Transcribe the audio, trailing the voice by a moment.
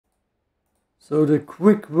So the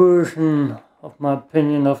quick version of my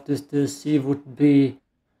opinion of this DLC would be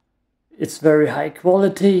it's very high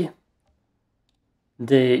quality.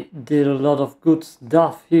 They did a lot of good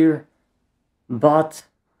stuff here, but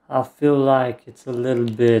I feel like it's a little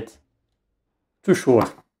bit too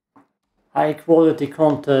short. High quality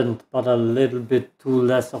content, but a little bit too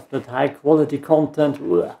less of that high quality content.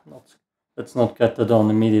 Let's not get that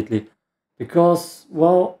on immediately. Because,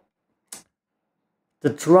 well,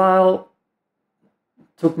 the trial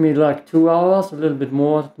took me like 2 hours, a little bit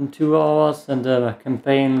more than 2 hours, and the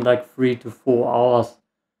campaign like 3 to 4 hours.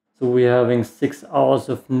 So we're having 6 hours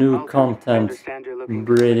of new content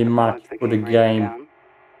pretty much for the game,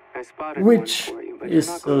 which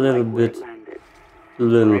is a little bit too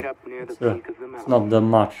little. It's not that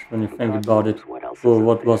much when you think about it. For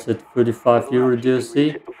what was it, 35 euro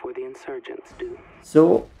DLC?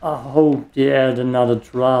 So I hope they add another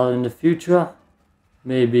trial in the future.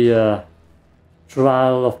 Maybe a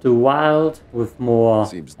trial of the wild with more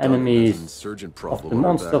enemies of the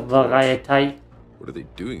monster variety. What are they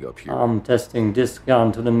doing up here? I'm testing this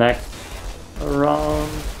gun to the max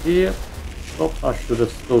around here. Oh, I should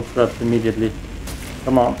have slow trapped immediately.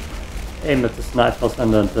 Come on, aim at the snipers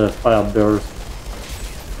and then the fire bearers.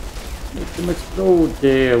 Make them explode.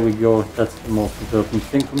 There we go. That's the most important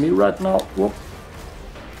thing for me right now. Whoop.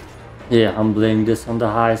 Yeah, I'm playing this on the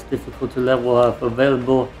highest difficulty level I have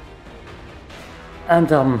available.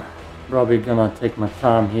 And I'm probably gonna take my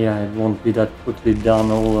time here. It won't be that quickly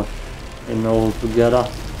done all together.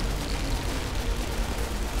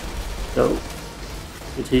 So,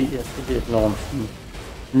 yes, it did launch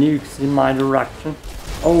nukes in my direction.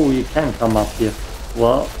 Oh, you can come up here.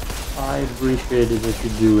 Well, I appreciate it if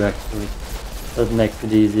you do actually. That makes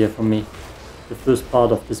it easier for me. The first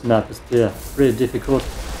part of this map is pretty difficult.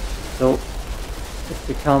 So, if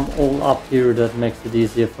you come all up here, that makes it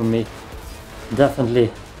easier for me.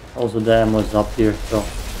 Definitely. Also the ammo is up here, so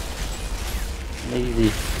an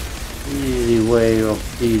easy way of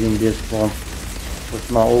beating this one with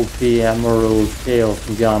my OP Emerald Chaos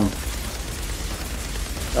gun.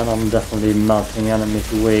 Then I'm definitely melting enemies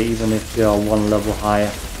away even if they are one level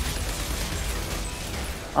higher.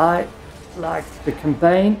 I liked the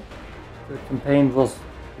campaign. The campaign was,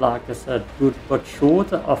 like I said, good but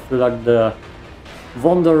short. I feel like the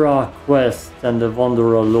Wanderer quest and the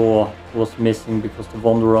Wanderer lore was missing because the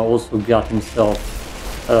Wanderer also got himself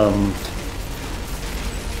I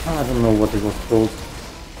don't know what it was called.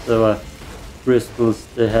 The crystals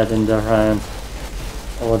they had in their hands,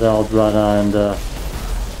 or the Outrider and the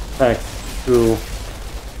Pax Crew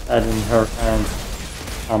had in her hands.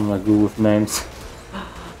 I'm not good with names,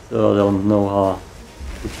 so I don't know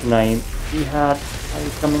which name he had. Are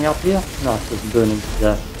you coming up here? No, it's just burning to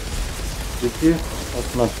death. With you?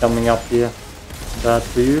 Also not coming up here. Bad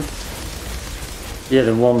for you. Yeah,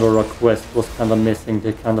 the Wanderer quest was kind of missing.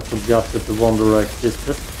 They kind of forgot that the Wanderer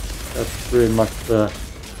existed. That's pretty much the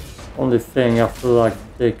only thing I feel like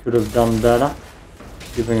they could have done better.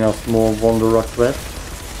 Giving us more Wanderer quests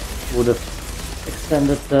would have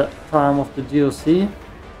extended the time of the DLC.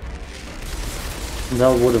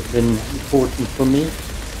 That would have been important for me.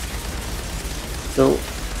 So I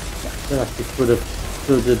feel like they could have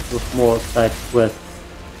filled it with more side quests,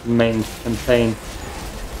 main campaign,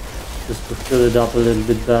 just to fill it up a little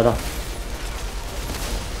bit better.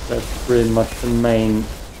 That's pretty much the main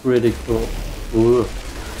critical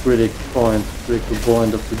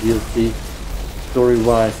point of the DLC.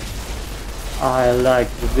 Story-wise, I like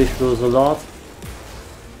the visuals a lot.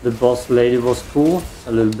 The boss lady was cool,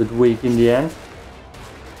 a little bit weak in the end.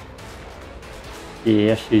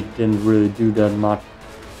 Yeah, she didn't really do that much.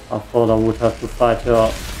 I thought I would have to fight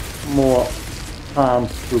her more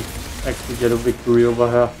times to actually get a victory over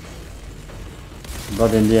her.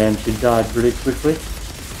 But in the end she died pretty quickly.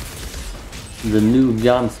 The new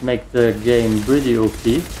guns make the game pretty OP,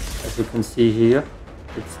 as you can see here.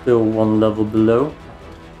 It's still one level below.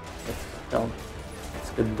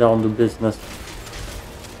 Let's get down to business.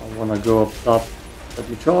 I wanna go up top. Let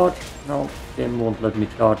me charge. No, game won't let me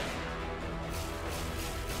charge.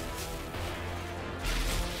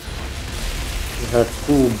 We had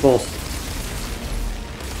full boss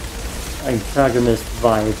antagonist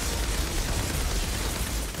vibes.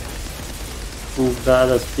 Full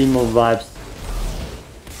badass female vibes.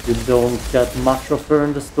 You don't get much of her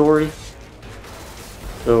in the story,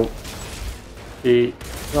 so she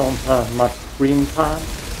don't have much screen time.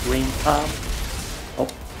 Oh,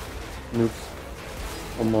 nukes.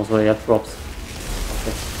 Almost airdrops.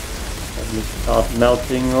 Okay. Let me start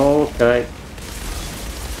melting. Okay.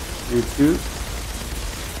 You too.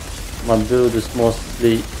 My build is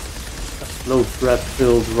mostly a slow trap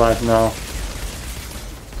build right now.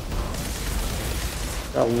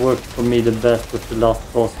 That worked for me the best with the last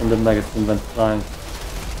boss and the magazine went flying.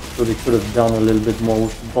 So they could have done a little bit more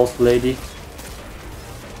with the boss lady.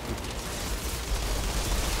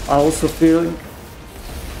 I also feel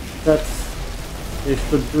that they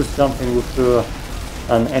should do something with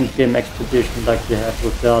an endgame expedition like they have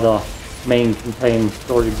with the other main campaign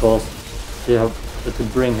story boss. They have to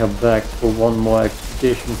bring her back for one more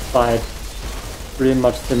expedition fight. Pretty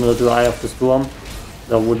much similar to Eye of the Storm.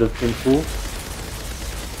 That would have been cool.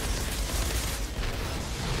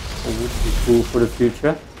 It would be cool for the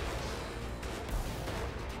future.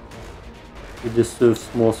 He deserves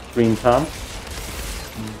more screen time.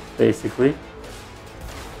 Basically.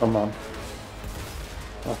 Come on.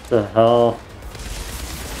 What the hell?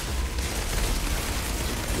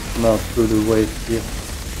 Come out through the waves here.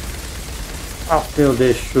 I feel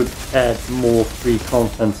they should add more free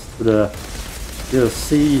content to the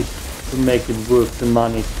DLC to make it worth the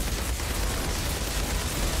money.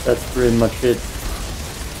 That's pretty much it.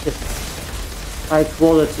 It's high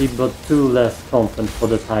quality but too less content for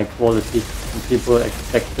that high quality. And people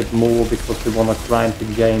expected more because they want to grind the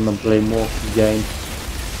game and play more of the game.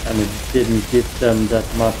 And it didn't give them that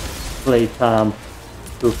much playtime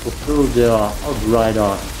to fulfill their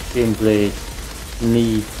Outrider gameplay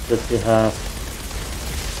needs that they have.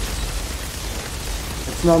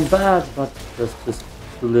 It's not bad, but there's just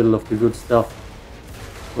too little of the good stuff,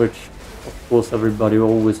 which of course everybody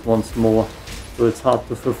always wants more, so it's hard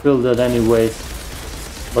to fulfill that anyways.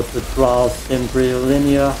 But the trials seem pretty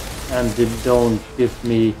linear, and they don't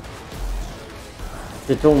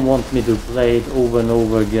want me to play it over and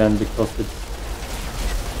over again because it's,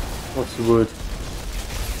 what's the word?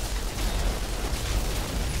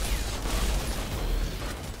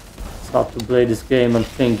 It's hard to play this game and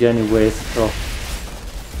think anyways, so.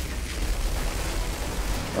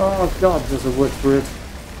 Oh god, there's a word for it.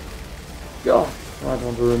 God, I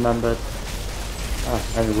don't remember it.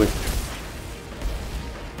 Anyway.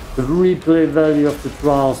 The replay value of the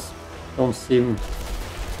trials don't seem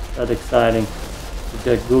that exciting. You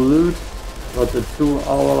get good loot, but the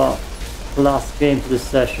 2-hour plus gameplay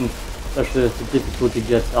session, especially as the difficulty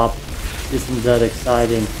gets up, isn't that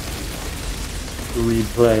exciting to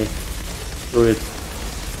replay. So it's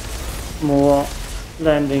more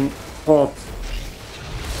landing hot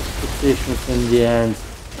expectations in the end,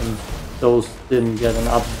 and those didn't get an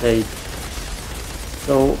update.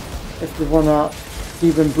 So if you wanna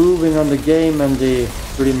keep improving on the game, and they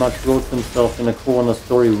pretty much wrote themselves in a corner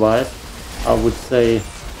story-wise, I would say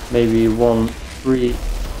maybe one free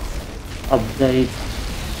update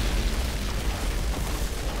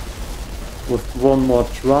with one more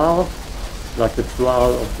trial, like a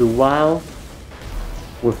trial of the wild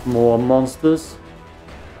with more monsters.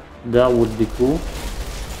 That would be cool.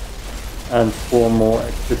 And 4 more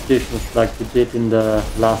expeditions like we did in the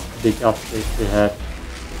last big update they had.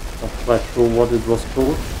 Not quite sure what it was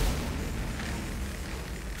called.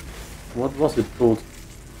 What was it called?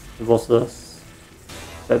 It was a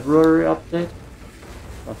February update?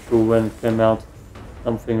 Not sure when it came out.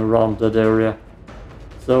 Something around that area.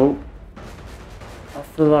 So I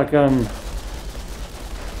feel like I'm...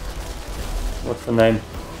 what's the name?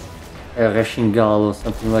 Reshingal or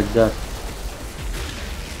something like that.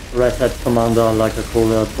 Red Hat Commander, like I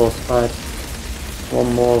call it, boss fight.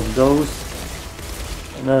 1 more of those.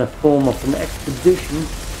 In a form of an expedition.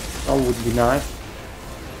 That would be nice.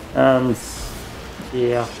 And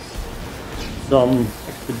yeah, some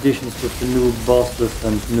expeditions with the new bosses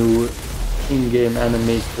and new in-game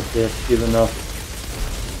enemies that they have given us.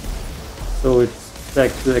 So it's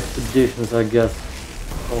back to expeditions, I guess,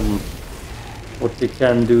 on what they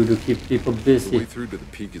can do to keep people busy. The way through to the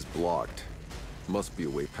peak is blocked. Must be a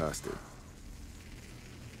way past it.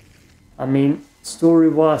 I mean,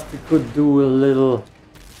 story-wise, they could do a little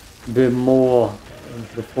bit more in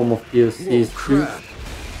the form of DLCs too,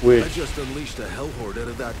 which I just unleashed a hellhorde out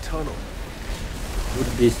of that tunnel.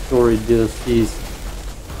 would be story DLCs,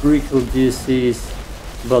 prequel DLCs,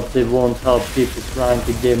 but they won't help people trying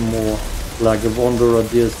to get more, like a Wanderer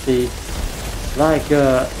DLC, like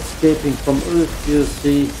Escaping from Earth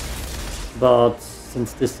DLC, but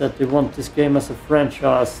since they said they want this game as a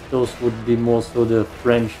franchise, those would be more so the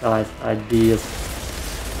franchise ideas.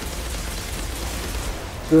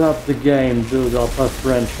 To have the game build up a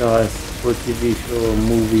franchise for TV show or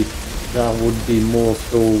movie, that would be more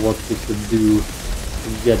so what we could do to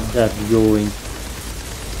get that going.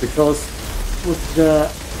 Because with the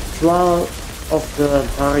trial of the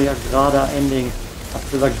Daria Grada ending, I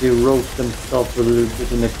feel like they wrote themselves a little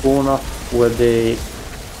bit in a corner where they,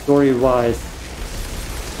 story-wise,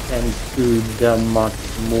 can do that much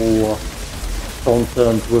more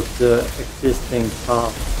content with the existing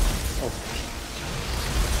cast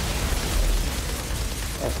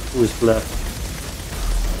of who is left.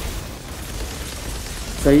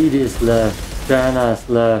 Said is left, Jana is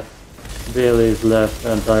left, Bailey is left,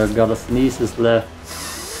 and I got a sneeze is left.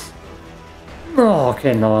 Oh,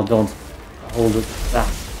 okay, no, I don't hold it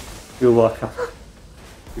back. You're welcome.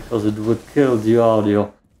 Because it would kill the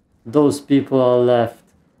audio. Those people are left.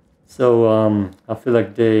 So I feel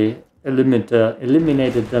like they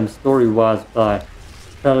eliminated them story-wise by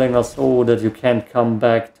telling us all that you can't come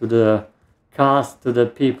back to the cast, to the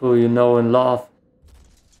people you know and love.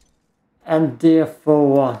 And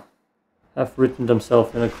therefore have written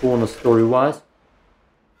themselves in a corner story-wise.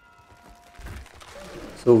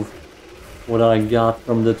 So what I got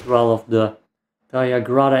from the trial of the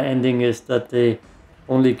Diagrada ending is that they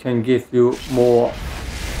only can give you more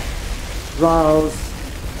trials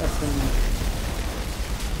as in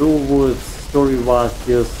Blue story-wise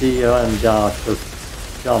DLC, and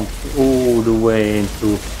just jumped all the way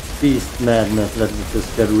into Beast Madness. Let me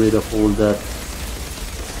just get rid of all that.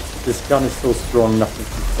 This gun is so strong, nothing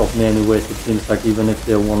can stop me anyways. It seems like even if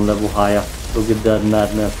they're one level higher, look at that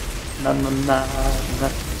madness. And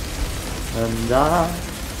I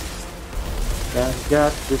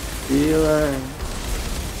got this feeling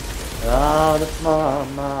out of my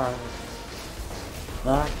mind,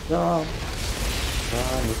 like some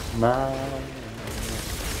kind of mind,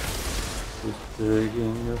 just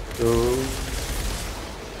taking a soul.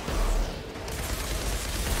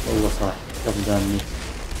 What was I? Come down me.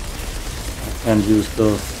 I can't use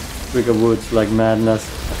those trigger words like madness,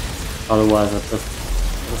 otherwise I just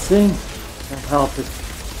sing, can't help it.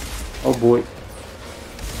 Oh boy,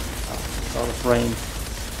 out of range.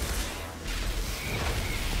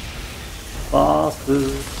 Faster.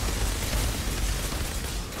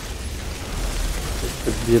 This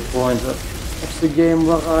could be a point of the game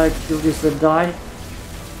where I actually said die,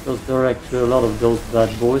 because there are actually a lot of those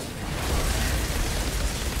bad boys.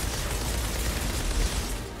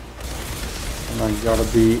 I gotta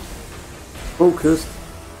be focused.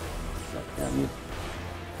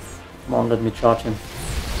 Come on, let me charge him.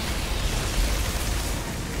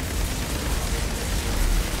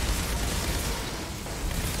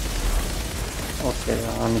 Okay,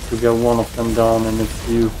 I need to get one of them down, and it's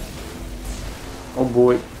you. Oh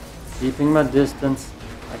boy, keeping my distance.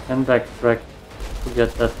 I can backtrack.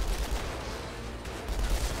 Forget that.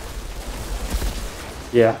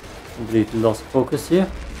 Yeah, completely lost focus here.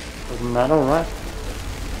 Doesn't matter, right?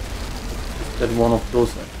 Just get one of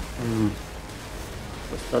those.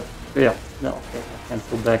 What's that? Yeah, no, okay, I can't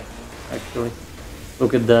go back, actually.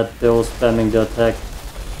 Look at that, they're all spamming the attack.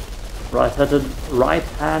 Right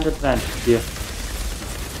hand advantage here.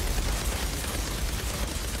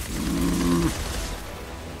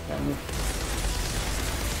 Damn it.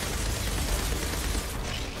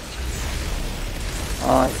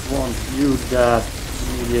 I want you that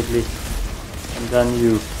immediately. And then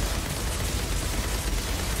you.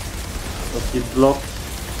 Does he block?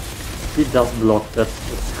 He does block, that's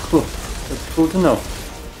cool. That's cool to know.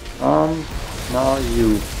 Now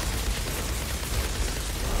you.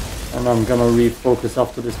 And I'm gonna refocus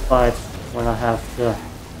after this fight when I have the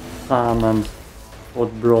time and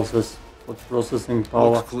processing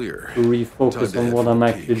power to refocus on what I'm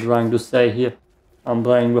actually trying to say here. I'm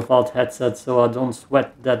playing without headset, so I don't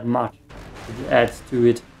sweat that much. It adds to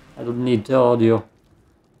it. I don't need the audio.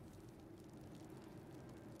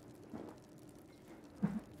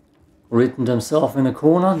 Written themselves in a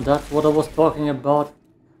corner, that's what I was talking about.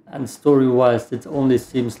 And story-wise, it only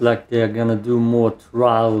seems like they're gonna do more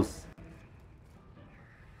trials.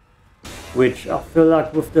 Which I feel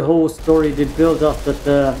like with the whole story they build up that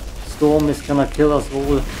the storm is gonna kill us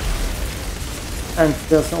all. And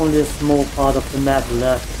there's only a small part of the map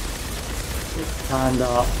left. It's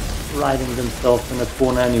kinda writing themselves in a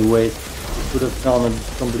corner anyways. They could have gone a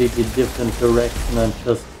completely different direction and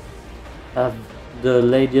just have the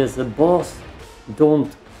lady as a boss.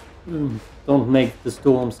 Don't make the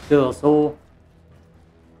storms kill us all.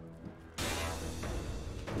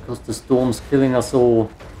 Because the storms killing us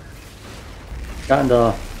all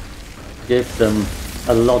kinda gave them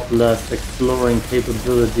a lot less exploring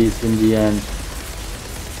capabilities in the end.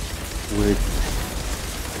 Which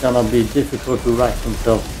is gonna be difficult to write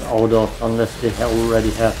themselves out of unless they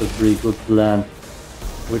already have a pretty good plan.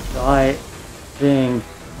 Which I think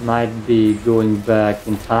might be going back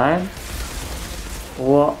in time,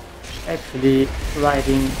 or actually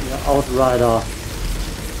writing the Outrider,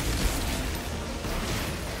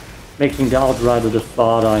 making the Outrider the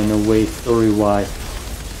father in a way story-wise,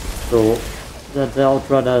 so that the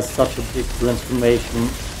Outrider has such a big transformation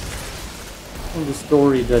in the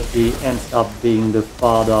story that he ends up being the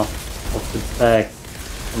father of the pack,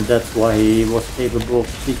 and that's why he was capable of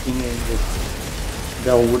speaking English.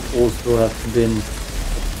 There would also have been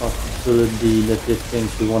a possibility that he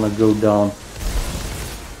thinks you want to go down.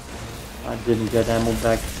 I didn't get ammo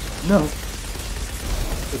back. No.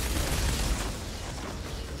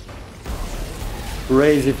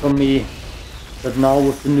 Crazy for me that now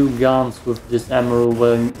with the new guns, with this Emerald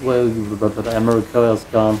Chaos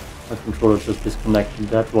gun, my controller just disconnected.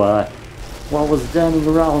 That's why I was standing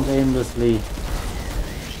around aimlessly.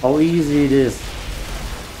 How easy it is.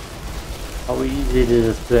 How easy it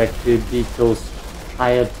is to actually beat those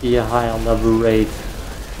higher tier, higher level raids.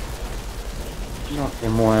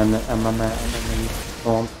 Nothing more enemies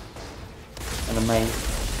spawned. Enemies.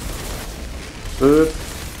 Boop.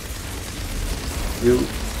 You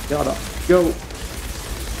gotta go.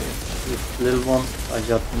 This little one, I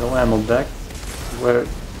got no ammo back. Where?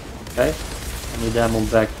 Okay. I need ammo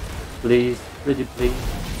back. Please, pretty please.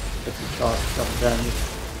 Get the shot, god damn it.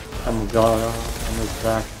 Ammo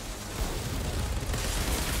back.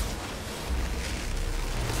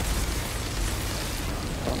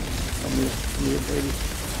 Come here, baby.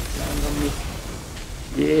 Land on me.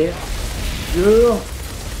 Yeah. Yeah.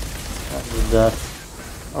 What was that?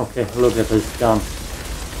 Okay, look at this gun.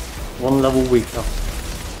 One level weaker.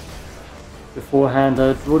 Beforehand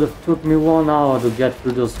it would have took me 1 hour to get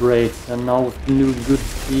through those raids, and now with the new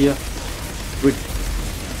goods here, which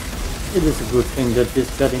it is a good thing that this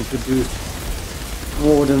got introduced.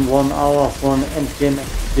 More than 1 hour for an endgame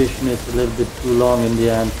expedition is a little bit too long in the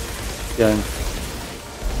end. Game.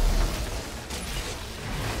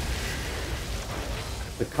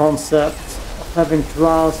 The concept of having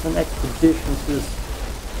trials and expeditions is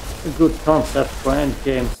a good concept for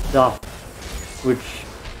endgame stuff, which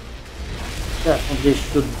definitely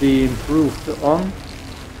should be improved on.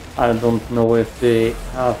 I don't know if they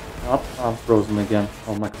have... I'm frozen again.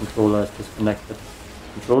 Oh, my controller is disconnected.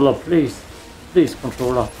 Controller, please. Please,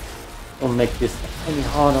 controller. Don't make this any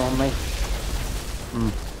harder on me.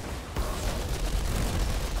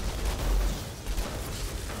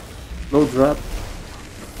 Low drop.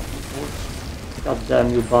 God damn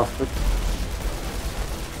you bastard.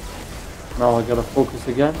 Now I gotta focus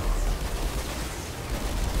again.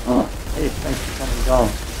 Oh, hey, thanks for coming down.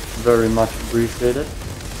 Very much appreciated.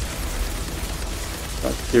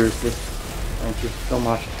 But seriously, thank you so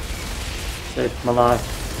much. Saved my life.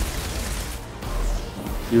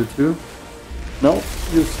 You too? No,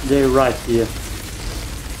 you stay right here.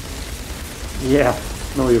 Yeah,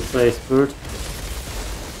 know your place, bird.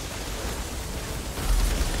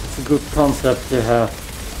 It's a good concept to have.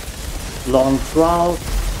 Long trials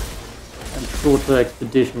and shorter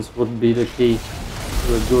expeditions would be the key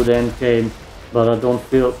to a good end game, but I don't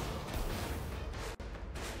feel...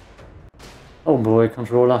 Oh boy,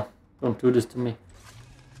 controller, don't do this to me.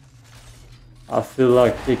 I feel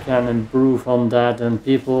like they can improve on that, and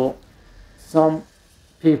some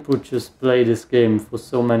people just play this game for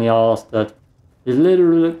so many hours that they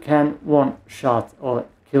literally can one shot or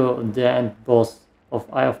kill the end boss of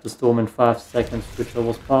Eye of the Storm in 5 seconds, which I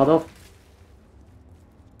was part of.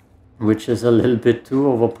 Which is a little bit too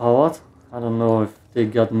overpowered. I don't know if they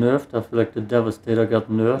got nerfed. I feel like the Devastator got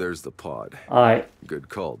nerfed. There's the pod. Good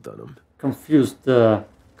call, Dunham. Confused the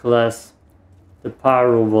class. The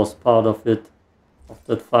Pyro was part of it, of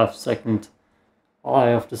that 5 second Eye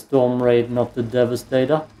of the Storm raid, not the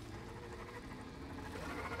Devastator.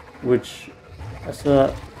 Which, as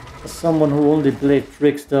someone who only played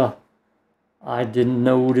Trickster, I didn't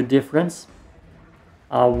know the difference.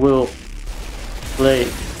 I will play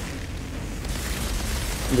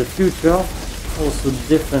in the future also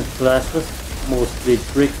different classes, mostly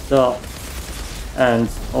Trickster and...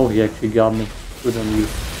 oh, he actually got me, good on you.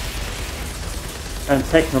 And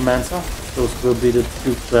Technomancer, those will be the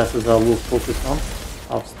 2 classes I will focus on.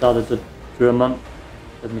 I've started the German,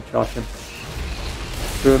 let me charge him.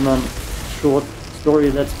 German short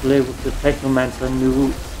story let's play with the Technomancer,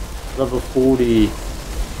 new level 40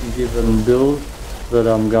 given build that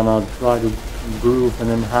I'm gonna try to improve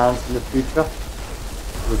and enhance in the future.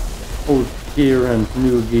 With old gear and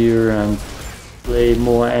new gear, and play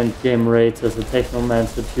more endgame raids as a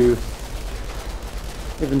Technomancer too.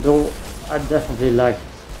 Even though I definitely like...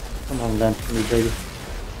 come on, land for me, baby.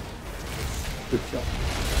 Good job.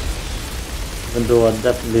 Even though I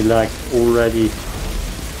definitely like already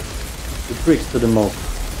the Trickster the most.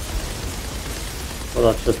 But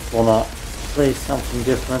I just wanna play something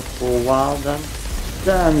different for a while then.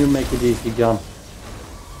 Damn, you make it easy, gun.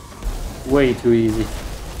 Way too easy.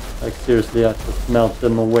 Like seriously, I just melt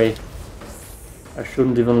them away. I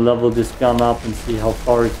shouldn't even level this gun up and see how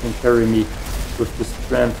far it can carry me. with the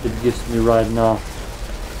strength it gives me right now.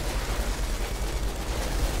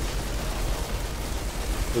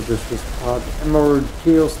 So this is part Emerald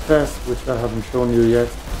Chaos Test, which I haven't shown you yet.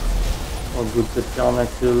 How good the gun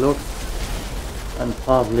actually looks. And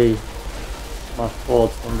partly my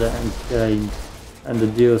thoughts on the end game and the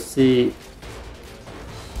DLC.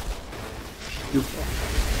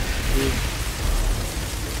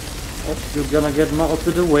 Oh, you're gonna get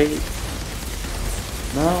melted away.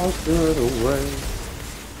 Melted away.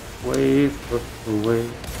 Wavered away.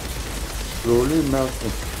 Slowly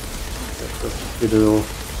melting. That's just a bit off.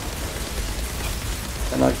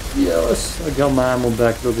 And yes, I got my ammo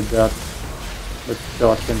back, look at that. Let's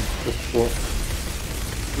charge him just for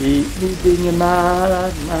me being a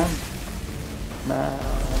madman.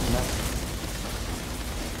 Madman.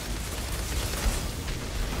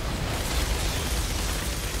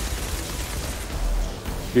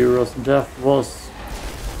 Hero's death was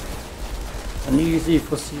an easy,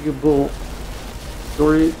 foreseeable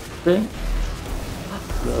story thing.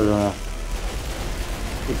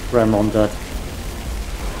 Put frame on that.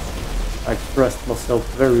 I expressed myself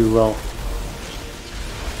very well.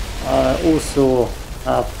 I also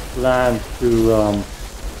have planned to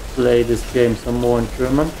play this game some more in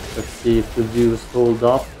German. Let's see if the views hold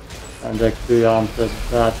up and actually aren't that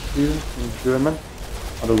bad too in German.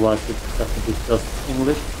 Otherwise it's definitely just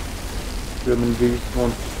English. German views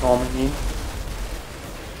won't be coming in.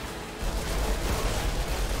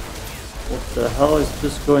 What the hell is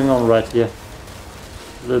this going on right here?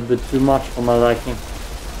 A little bit too much for my liking.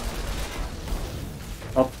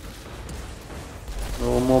 Oh.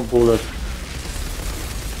 No more bullets.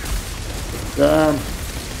 Damn.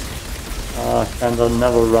 I kinda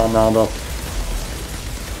never run out of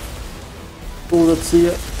bullets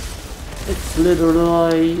here. It's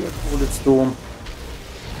literally a bullet storm.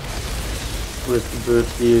 Where's the bird?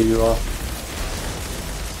 Here you are.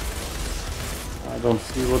 I don't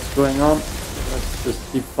see what's going on. Let's just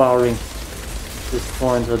keep firing. At this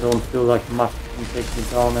point I don't feel like much can take me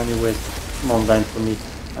down anyways. Come on, land for me.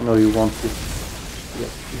 I know you want to.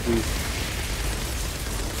 Yes, you do.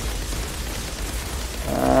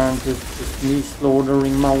 And it's just me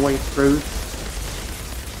slaughtering my way through.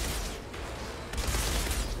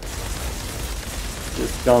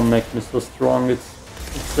 This gun makes me so strong, it's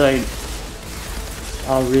insane.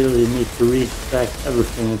 I really need to respec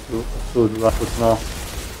everything into assault rifles now,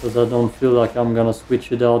 because I don't feel like I'm gonna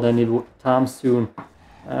switch it out any time soon.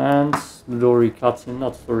 And story cutscene,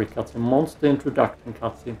 not story cutscene, monster introduction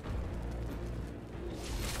cutscene.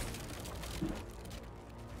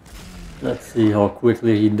 Let's see how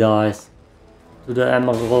quickly he dies. To the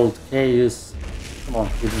Emerald Chaos. Come on,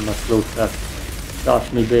 give him a slow trap.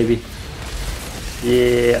 Charge me, baby.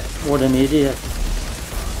 Yeah, what an idiot.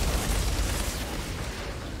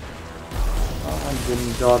 Oh, I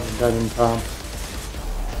didn't dodge that in time.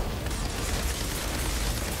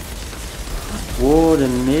 What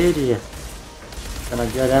an idiot. Can I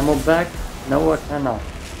get ammo back? No, I cannot.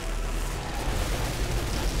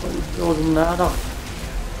 But it doesn't matter.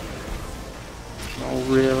 No,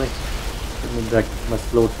 really. Give me back my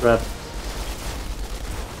slow trap.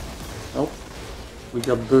 Nope. We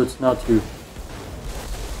got birds now too.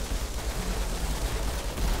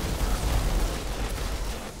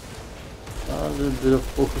 A little bit of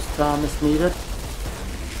focus time is needed.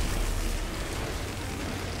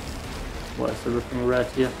 Why is everything red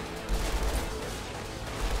here?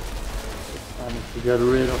 I need to get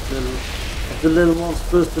rid of the little ones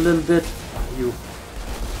first a little bit. You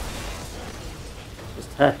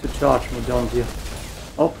just had to charge me, don't you?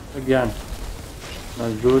 Oh, again.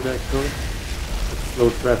 Not good actually. Let's slow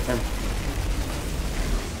trap him.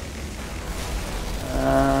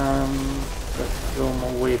 Let's go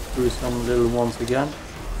my way through some little ones again.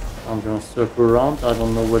 I'm gonna circle around. I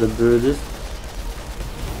don't know where the bird is.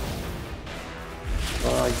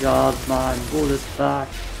 But I got my bullet back.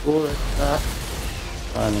 Bullet back.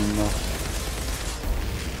 I don't know.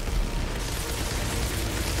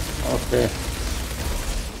 Okay.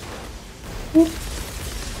 Whoop.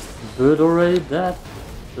 Bird already dead?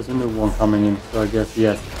 There's a new one coming in, so I guess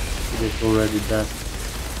yes, it is already dead.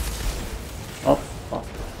 Oh, oh.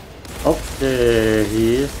 Oh, there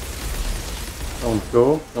he is. Don't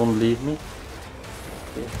go, don't leave me.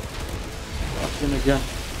 Okay. Watch him again.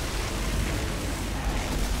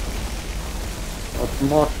 Not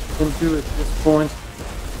much can do at this point.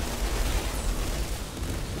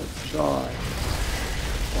 Let's die.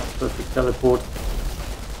 Oh, perfect teleport.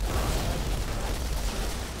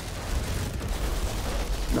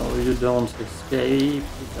 No, you don't escape.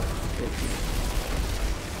 You just escape.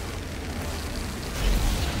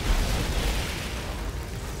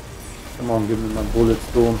 Come on, give me my bullet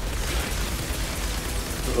storm.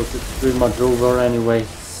 Because it's pretty much over anyway.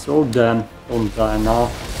 So damn, don't die now,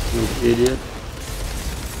 you idiot.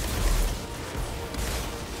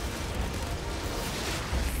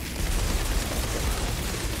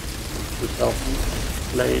 Just help me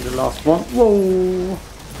play the last one. Whoa!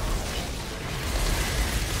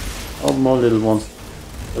 Oh, more little ones.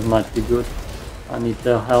 That might be good. I need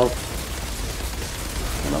their help.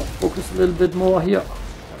 And I'll focus a little bit more here.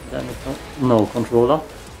 Damn it, no controller.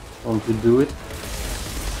 Don't you do it.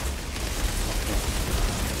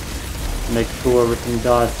 Make sure everything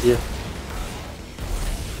dies here.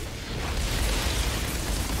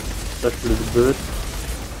 Especially the bird.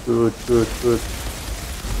 Good, good, good.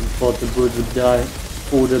 I thought the bird would die.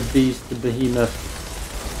 Or the beast, the behemoth.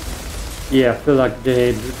 Yeah, I feel like they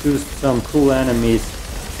introduced some cool enemies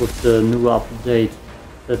with the new update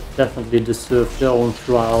that definitely deserve their own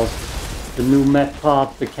trials. The new map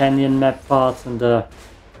part, the canyon map parts, and the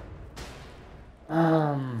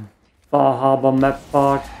Far Harbor map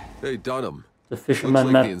part. Hey, Dunham. The fisherman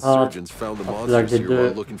Looks like the map part. insurgents found the I feel like monsters they here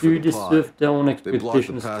while looking for do the pod. deserve their own They blocked the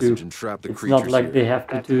expeditions passage too. and trapped the It's creatures not like here. they have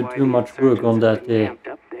to do too much work on that. They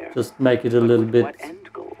just make it a little bit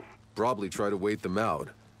Probably try to wait them out,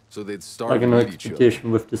 so they'd start like an to eat each other. expedition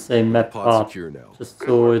with the same map Pod's part, secure now. just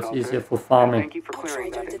so it's easier for farming. Thank you for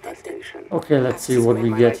clearing that infestation. Okay, let's see what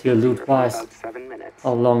we get here loot-wise. About 7 minutes.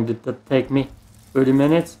 How long did that take me? 30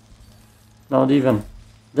 minutes? Not even.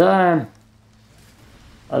 Damn!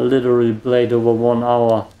 I literally played over 1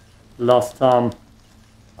 hour. Last time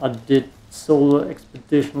I did solo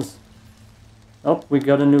expeditions. Oh, we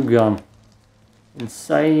got a new gun.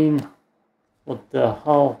 Insane. What the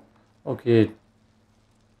hell? Okay.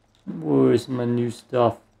 Where is my new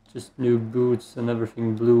stuff? Just new boots and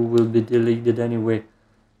everything blue will be deleted anyway.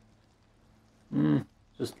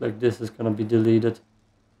 Just like this is gonna be deleted.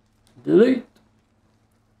 Delete!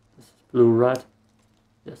 This is blue, right?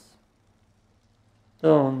 Yes.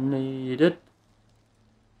 Don't need it.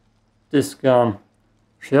 This gun.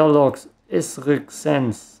 Sherlock's Isric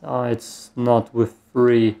Sense. Ah, it's not with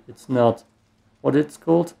free. It's not. What it's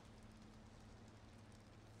called?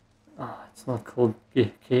 Ah, it's not called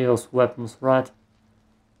Chaos Weapons, right?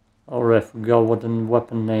 Or I forgot what the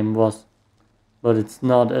weapon name was. But it's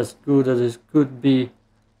not as good as it could be.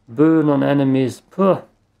 Burn on enemies. Puh.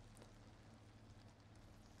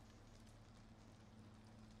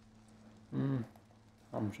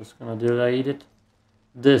 I'm just gonna delete it.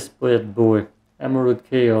 This bad boy. Emerald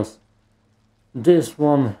Chaos. This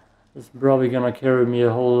one is probably gonna carry me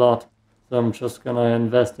a whole lot. So I'm just gonna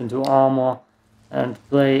invest into armor and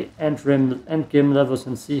play endgame levels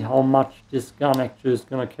and see how much this gun actually is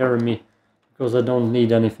gonna carry me. Because I don't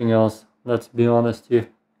need anything else. Let's be honest here.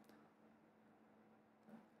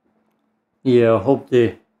 Yeah, I hope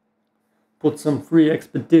they put some free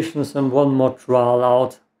expeditions and one more trial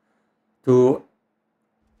out to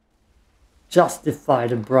justify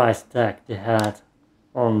the price tag they had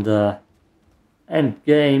on the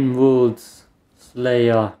endgame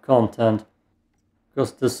Worldslayers content.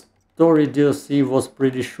 Because the story DLC was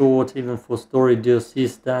pretty short, even for story DLC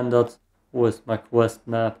standards. Where's my quest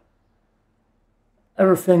map?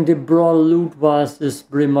 Everything they brought loot-wise is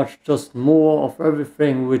pretty much just more of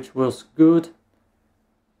everything, which was good.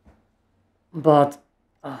 But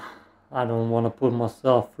I don't want to put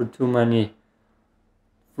myself through too many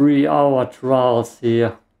 3-hour trials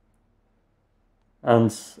here.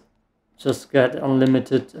 And just get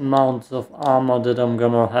unlimited amounts of armor that I'm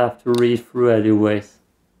gonna have to read through anyways.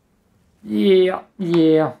 Yeah.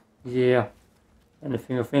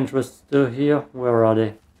 Anything of interest still here? Where are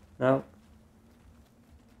they? No.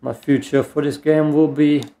 My future for this game will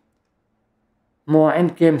be more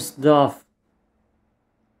endgame stuff.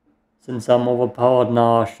 Since I'm overpowered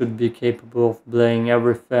now, I should be capable of playing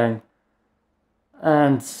everything.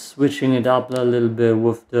 And switching it up a little bit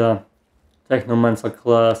with the Technomancer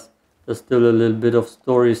class. There's still a little bit of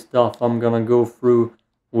story stuff I'm gonna go through,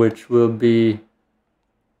 which will be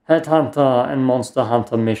Headhunter and Monster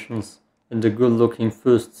Hunter missions in the good looking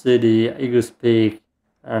First City, Eagles Peak,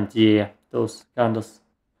 and yeah, those kind of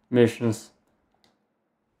missions.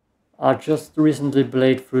 I just recently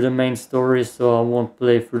played through the main story, so I won't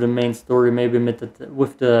play through the main story, maybe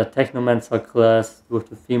with the Technomancer class, with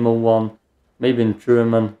the female one, maybe in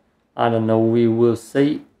German, I don't know, we will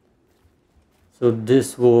see. So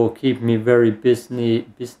this will keep me very busy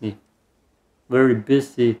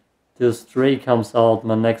till Stray comes out,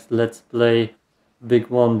 my next Let's Play, big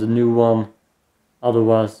one, the new one.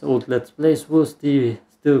 Otherwise, old Let's Plays will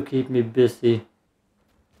still keep me busy.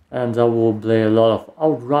 And I will play a lot of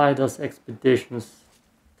Outriders expeditions,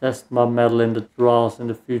 test my metal in the trials in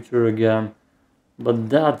the future again. But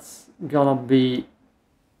that's gonna be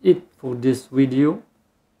it for this video.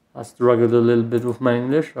 I struggled a little bit with my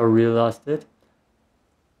English, I realized it.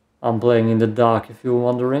 I'm playing in the dark if you're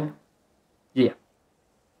wondering. Yeah.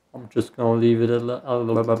 I'm just gonna leave it at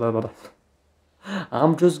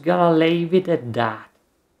I'm just gonna leave it at that.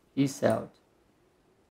 Peace out.